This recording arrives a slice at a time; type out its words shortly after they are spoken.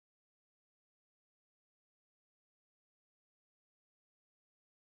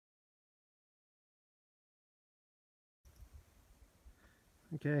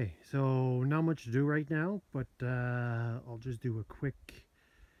Okay, so not much to do right now, but I'll just do a quick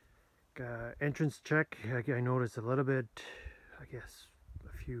entrance check. I noticed a little bit, I guess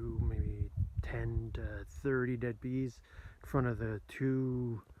a few, maybe 10 to 30 dead bees in front of the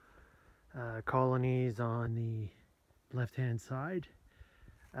two colonies on the left hand side.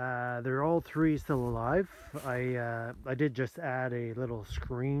 They're all three still alive. I did just add a little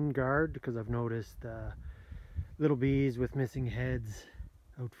screen guard because I've noticed little bees with missing heads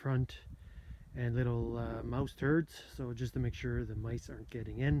out front and little mouse turds, so just to make sure the mice aren't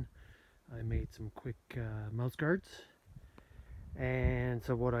getting in, I made some quick mouse guards. And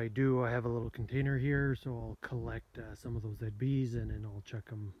so what I do, I have a little container here, so I'll collect some of those dead bees and then I'll check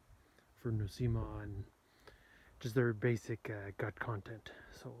them for Nosema and just their basic gut content.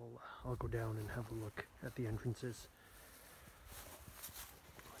 So I'll go down and have a look at the entrances.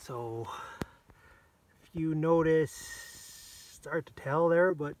 So if you notice, it's hard to tell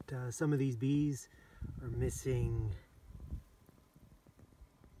there, but some of these bees are missing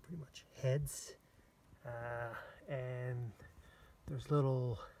pretty much heads, and there's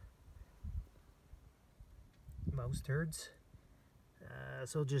little mouse turds,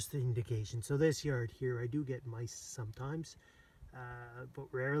 so just an indication. So this yard here, I do get mice sometimes, but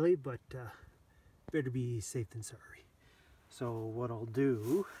rarely, but better be safe than sorry. So what I'll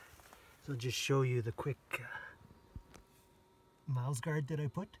do is I'll just show you the quick mouse guard that I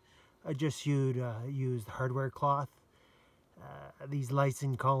put. I just used hardware cloth. These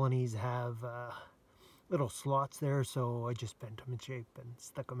lysine colonies have little slots there, so I just bent them in shape and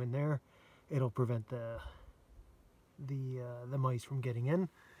stuck them in there. It'll prevent the mice from getting in.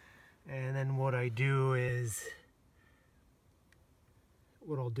 And then what I'll do is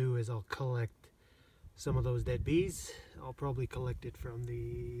I'll collect some of those dead bees. I'll probably collect it from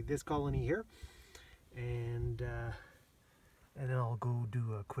this colony here, and then I'll go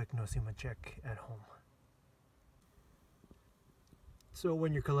do a quick Nosema check at home. So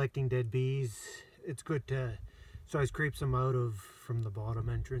when you're collecting dead bees, it's good to, so I scrape some out from the bottom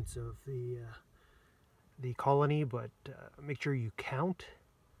entrance of the colony, but make sure you count.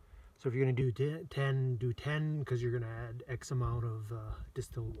 So if you're going to do 10, do 10, because you're going to add X amount of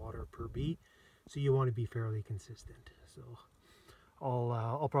distilled water per bee. So you want to be fairly consistent. So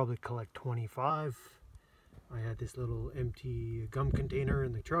I'll probably collect 25. I had this little empty gum container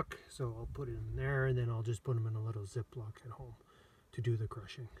in the truck, so I'll put it in there, and then I'll just put them in a little Ziploc at home to do the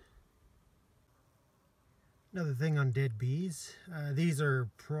crushing. Another thing on dead bees, these are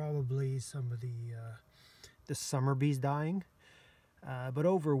probably some of the summer bees dying, but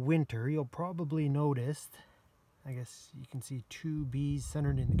over winter you'll probably notice, I guess you can see two bees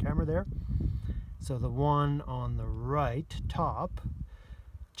centered in the camera there. So the one on the right top,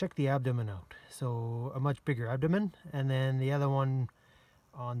 check the abdomen out. So a much bigger abdomen, and then the other one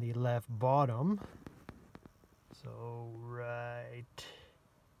on the left bottom. So right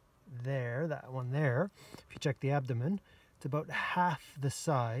there, that one there, if you check the abdomen, it's about half the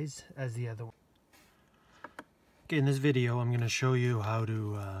size as the other one. Okay, in this video I'm going to show you how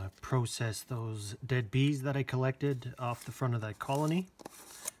to process those dead bees that I collected off the front of that colony.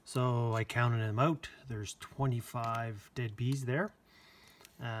 So I counted them out. There's 25 dead bees there.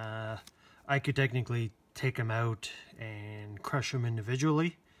 I could technically take them out and crush them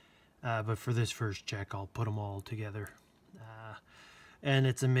individually, but for this first check I'll put them all together. And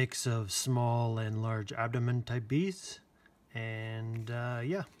it's a mix of small and large abdomen type bees, and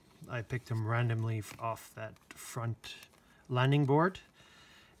yeah, I picked them randomly off that front landing board,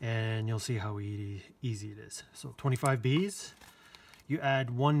 and you'll see how easy it is. So 25 bees, you add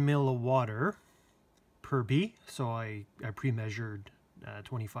 1 ml of water per bee, so I pre-measured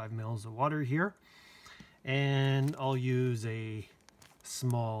 25 mils of water here, and I'll use a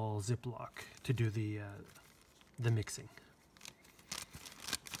small Ziploc to do the mixing.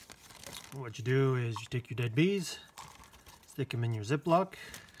 What you do is you take your dead bees, stick them in your Ziploc,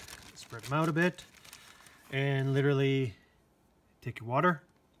 spread them out a bit, and literally take your water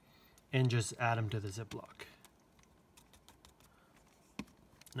and just add them to the Ziploc.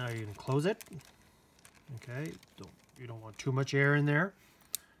 Now you're going to close it. Okay, you don't want too much air in there,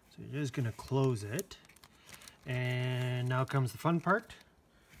 so you're just going to close it. And now comes the fun part.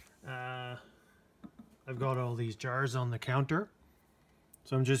 I've got all these jars on the counter,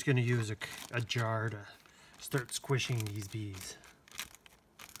 so I'm just going to use a jar to start squishing these bees.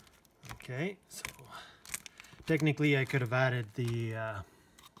 Okay, so technically I could have added the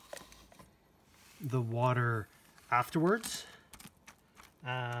water afterwards,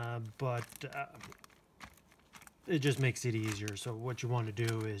 but it just makes it easier. So what you want to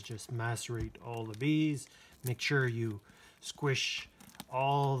do is just macerate all the bees, make sure you squish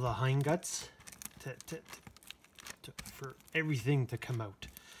all the hindguts for everything to come out.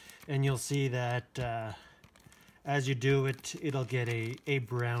 And you'll see that as you do it, it'll get a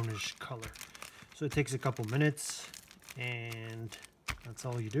brownish color. So it takes a couple minutes, and that's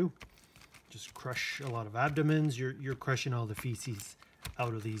all you do. Just crush a lot of abdomens. You're crushing all the feces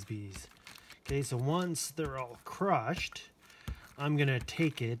out of these bees. Okay, so once they're all crushed, I'm gonna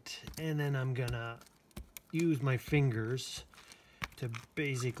take it and then I'm gonna use my fingers to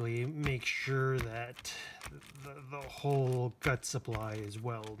basically make sure that the whole gut supply is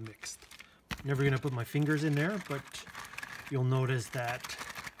well mixed. Never gonna put my fingers in there, but you'll notice that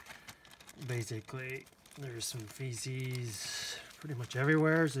basically there's some feces pretty much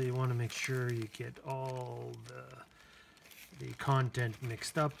everywhere, so you want to make sure you get all the content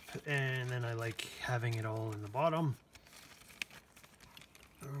mixed up, and then I like having it all in the bottom.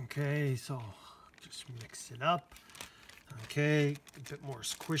 Okay, so just mix it up. Okay, a bit more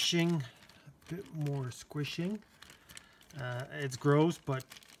squishing, it's gross, but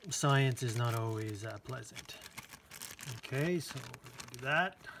science is not always pleasant. Okay, so we're gonna do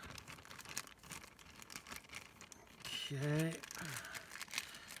that. Okay.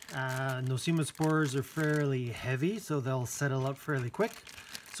 Nosema spores are fairly heavy, so they'll settle up fairly quick.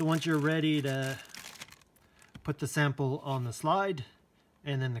 So once you're ready to put the sample on the slide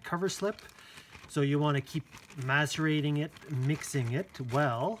and then the cover slip, so you want to keep macerating it, mixing it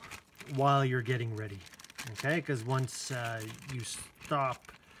well while you're getting ready. Okay, because once you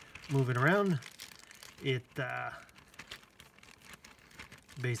stop moving around, it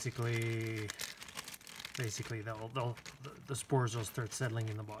basically the spores will start settling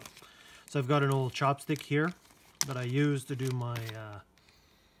in the bottom. So I've got an old chopstick here that I use to do my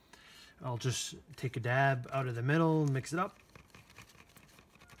I'll just take a dab out of the middle, mix it up,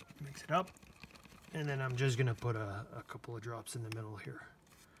 and then I'm just gonna put a couple of drops in the middle here,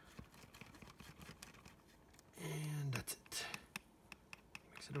 and that's it.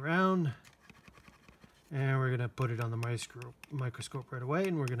 Mix it around, and we're gonna put it on the microscope right away,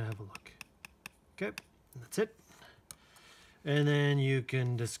 and we're gonna have a look. Okay, that's it. And then you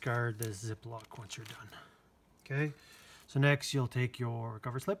can discard this Ziploc once you're done. Okay, so next you'll take your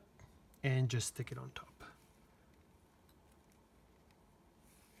cover slip and just stick it on top.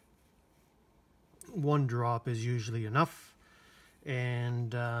 One drop is usually enough,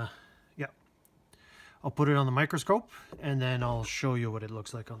 and yeah, I'll put it on the microscope and then I'll show you what it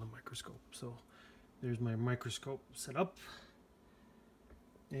looks like on the microscope. So there's my microscope set up,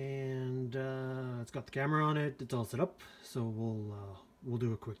 and it's got the camera on it. It's all set up, so we'll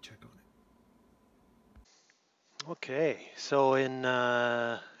do a quick check on it. Okay, so in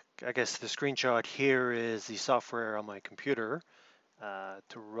I guess the screenshot here is the software on my computer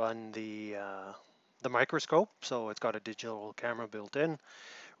to run the microscope. So it's got a digital camera built in.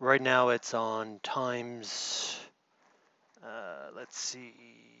 Right now it's on times let's see,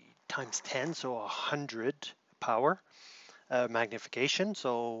 times 10, so 100 power magnification.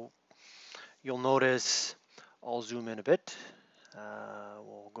 So you'll notice, I'll zoom in a bit,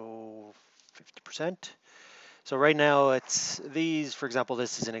 we'll go 50%. So right now it's these, for example,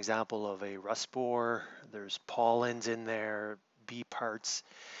 this is an example of a rust spore. There's pollens in there, bee parts,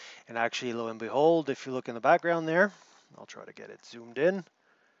 and actually, lo and behold, if you look in the background there, I'll try to get it zoomed in,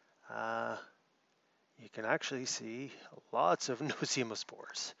 you can actually see lots of Nosema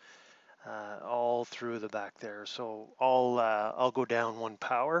spores all through the back there. So I'll go down 1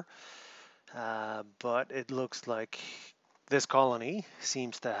 power, but it looks like this colony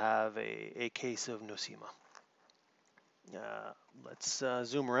seems to have a case of Nosema. Let's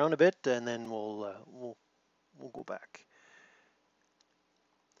zoom around a bit, and then we'll go back.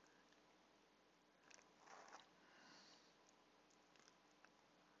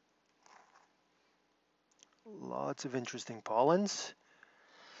 Lots of interesting pollens.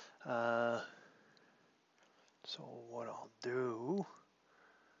 So what I'll do,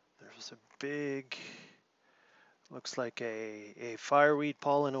 there's a big, looks like a fireweed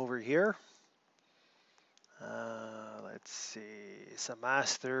pollen over here. Let's see, some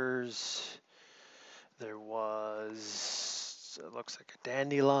asters. There was, it looks like a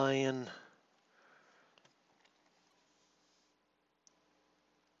dandelion.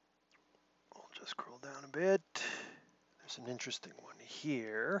 I'll just scroll down a bit. There's an interesting one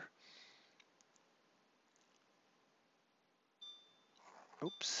here.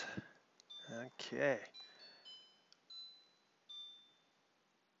 Oops. Okay.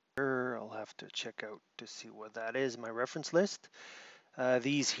 I'll have to check out to see what that is, my reference list.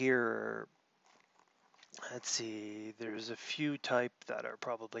 These here, let's see, there's a few type that are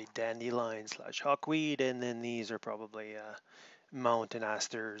probably dandelion / hawkweed, and then these are probably mountain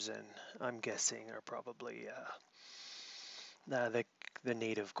asters, and I'm guessing are probably the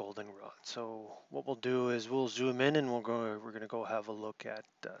native goldenrod. So what we'll do is we'll zoom in and we're going to go have a look at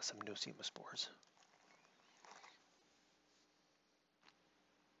some Nosema spores.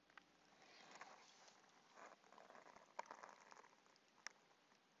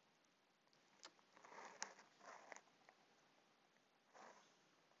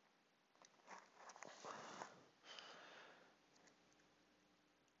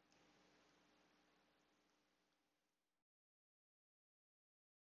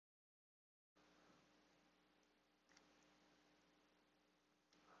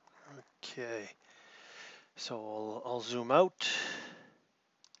 Okay, so I'll zoom out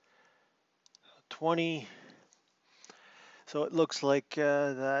 20. So it looks like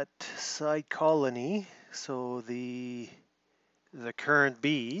that side colony, so the current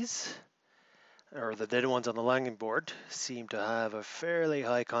bees, or the dead ones on the landing board, seem to have a fairly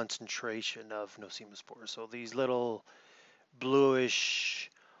high concentration of Nosema spores. So these little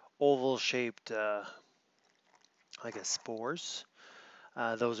bluish, oval-shaped, I guess, spores,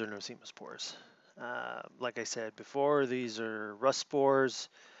 those are Nosema spores. Like I said before, these are rust spores.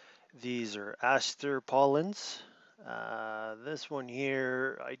 These are aster pollens. This one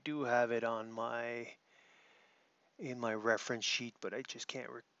here, I do have it on in my reference sheet, but I just can't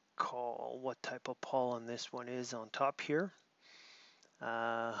recall what type of pollen this one is on top here.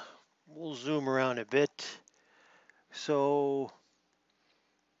 We'll zoom around a bit. So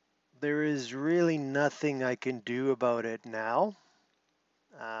there is really nothing I can do about it now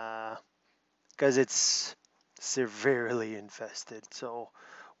because it's severely infested. So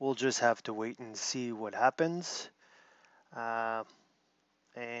we'll just have to wait and see what happens. And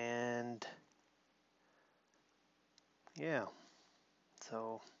yeah,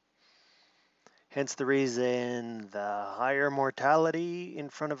 so hence the reason the higher mortality in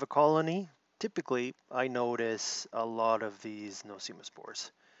front of a colony. Typically, I notice a lot of these Nosema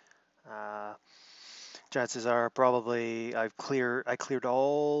spores. Chances are probably I cleared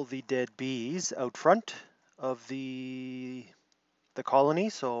all the dead bees out front of the colony,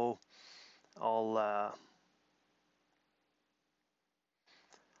 so I'll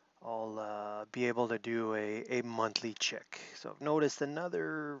be able to do a monthly check. So I've noticed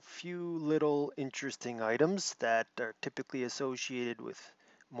another few little interesting items that are typically associated with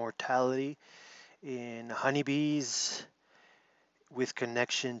mortality in honeybees with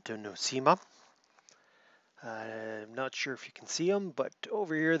connection to Nosema. I'm not sure if you can see them, but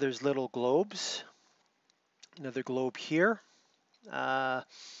over here there's little globes. Another globe here. I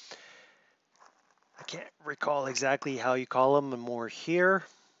can't recall exactly how you call them, and more here.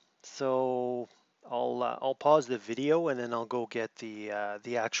 So I'll pause the video and then I'll go get the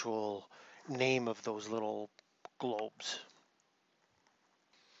actual name of those little globes.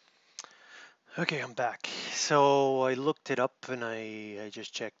 Okay, I'm back. So I looked it up and I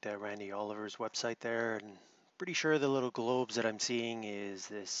just checked Randy Oliver's website there, and pretty sure the little globes that I'm seeing is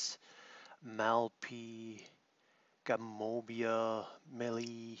this Malpighamoeba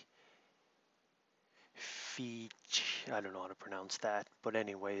mellificae. I don't know how to pronounce that, but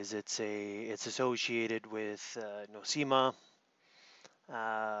anyways, it's associated with Nosema.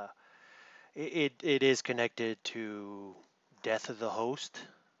 Uh, it is connected to death of the host,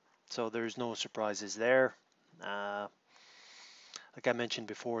 so there's no surprises there. Like I mentioned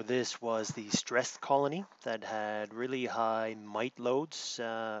before, this was the stressed colony that had really high mite loads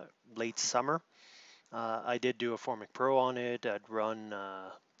late summer. I did do a Formic Pro on it. I'd run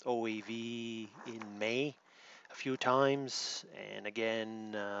OAV in May a few times, and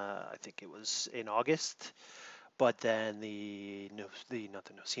again, I think it was in August. But then not the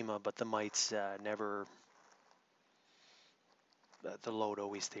Nosema, but the mites never. The load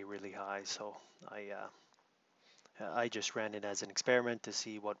always stay really high, so I just ran it as an experiment to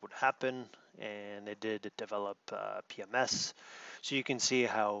see what would happen, and it did develop PMS. So you can see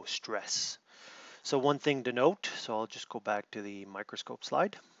how stress. So one thing to note, so I'll just go back to the microscope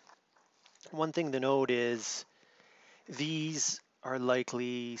slide. One thing to note is these are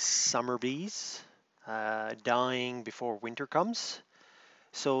likely summer bees dying before winter comes.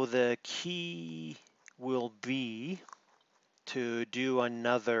 So the key will be to do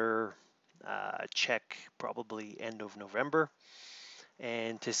another check probably end of November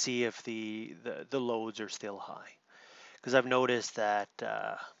and to see if the loads are still high. Because I've noticed that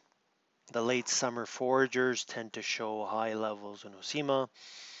the late summer foragers tend to show high levels of Nosema,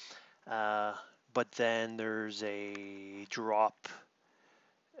 but then there's a drop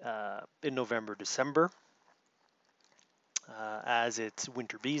in November, December. as it's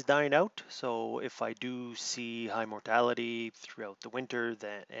winter bees dying out. So if I do see high mortality throughout the winter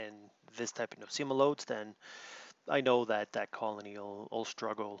and this type of Nosema loads, then I know that that colony will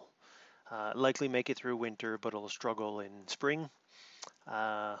struggle, likely make it through winter, but it'll struggle in spring.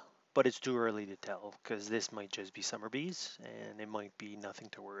 Uh, but it's too early to tell because this might just be summer bees and it might be nothing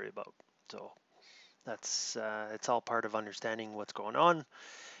to worry about. So that's it's all part of understanding what's going on.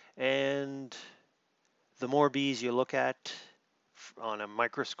 And the more bees you look at on a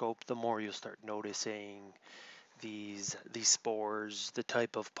microscope, the more you'll start noticing these spores, the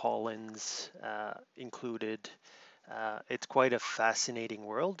type of pollens included. It's quite a fascinating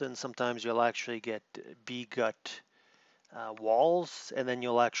world, and sometimes you'll actually get bee gut walls, and then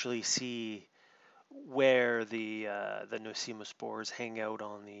you'll actually see where the Nosema spores hang out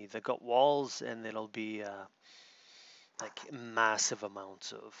on the gut walls, and it'll be like massive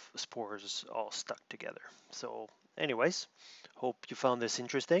amounts of spores all stuck together. So, anyways, hope you found this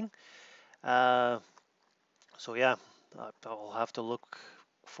interesting. Uh, so yeah, I'll have to look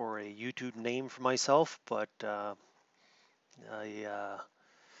for a YouTube name for myself, but I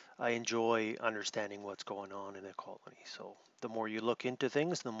I enjoy understanding what's going on in a colony. So the more you look into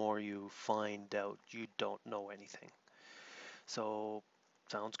things, the more you find out you don't know anything. So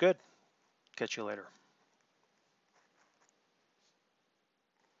sounds good. Catch you later.